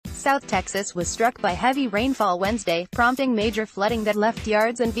South Texas was struck by heavy rainfall Wednesday, prompting major flooding that left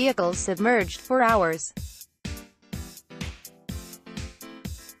yards and vehicles submerged for hours.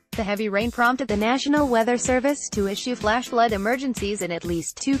 The heavy rain prompted the National Weather Service to issue flash flood emergencies in at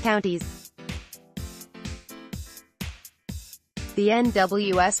least 2 counties. The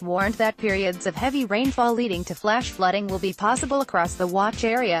NWS warned that periods of heavy rainfall leading to flash flooding will be possible across the watch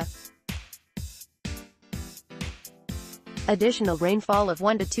area. Additional rainfall of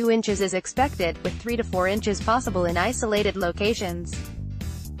 1 to 2 inches is expected, with 3 to 4 inches possible in isolated locations.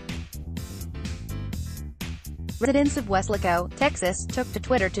 Residents of Weslaco, Texas, took to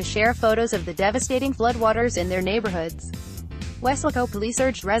Twitter to share photos of the devastating floodwaters in their neighborhoods. Weslaco police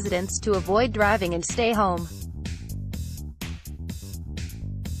urged residents to avoid driving and stay home.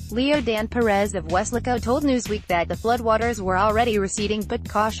 Leo Dan Perez of Weslaco told Newsweek that the floodwaters were already receding but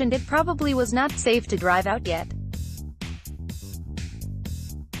cautioned it probably was not safe to drive out yet.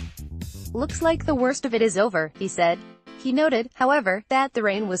 "Looks like the worst of it is over," he said. He noted, however, that the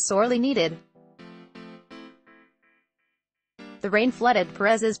rain was sorely needed. The rain flooded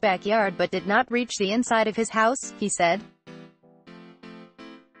Perez's backyard but did not reach the inside of his house, he said.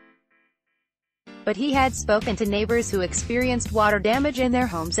 But he had spoken to neighbors who experienced water damage in their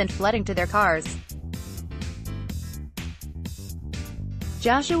homes and flooding to their cars.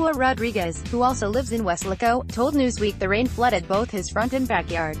 Joshua Rodriguez, who also lives in Weslaco, told Newsweek the rain flooded both his front and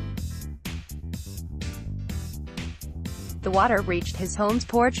backyard. The water reached his home's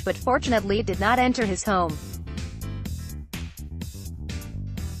porch but fortunately did not enter his home.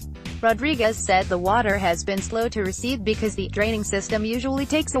 Rodriguez said the water has been slow to recede because the draining system usually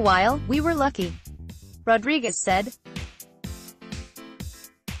takes a while. "We were lucky," Rodriguez said.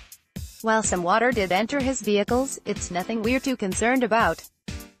 While some water did enter his vehicles, it's nothing we're too concerned about.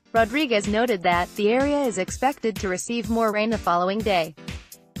 Rodriguez noted that the area is expected to receive more rain the following day.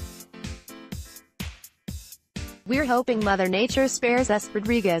 "We're hoping Mother Nature spares us."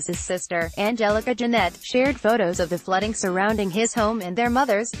 Rodriguez's sister, Angelica Jeanette, shared photos of the flooding surrounding his home and their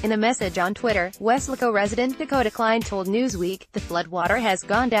mothers. In a message on Twitter, Weslaco resident Dakota Klein told Newsweek, "The floodwater has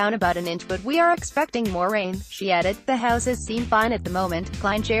gone down about an inch but we are expecting more rain." She added, "The houses seem fine at the moment."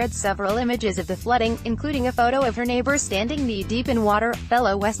 Klein shared several images of the flooding, including a photo of her neighbors standing knee-deep in water.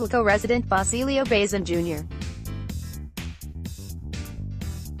 Fellow Weslaco resident Basilio Bazan Jr.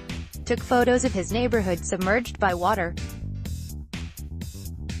 took photos of his neighborhood submerged by water.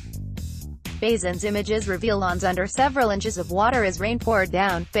 Bazan's images reveal lawns under several inches of water as rain poured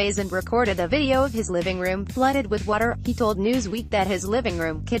down. Bazan recorded a video of his living room flooded with water. He told Newsweek that his living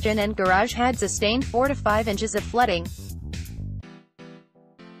room, kitchen and garage had sustained 4 to 5 inches of flooding.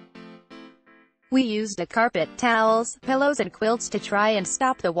 "We used a carpet, towels, pillows and quilts to try and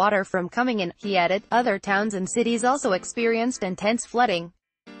stop the water from coming in," he added. Other towns and cities also experienced intense flooding.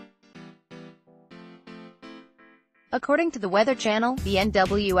 According to the Weather Channel, the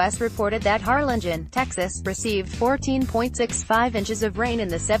NWS reported that Harlingen, Texas, received 14.65 inches of rain in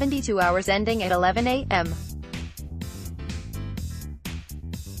the 72 hours ending at 11 a.m.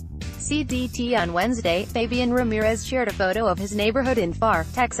 CDT on Wednesday, Fabian Ramirez shared a photo of his neighborhood in Far,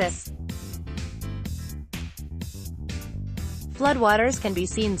 Texas. Floodwaters can be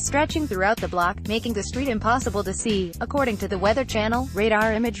seen stretching throughout the block, making the street impossible to see. According to the Weather Channel,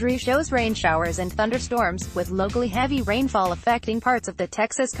 radar imagery shows rain showers and thunderstorms, with locally heavy rainfall affecting parts of the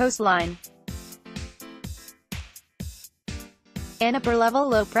Texas coastline. An upper-level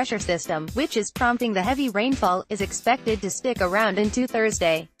low-pressure system, which is prompting the heavy rainfall, is expected to stick around into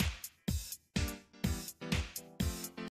Thursday.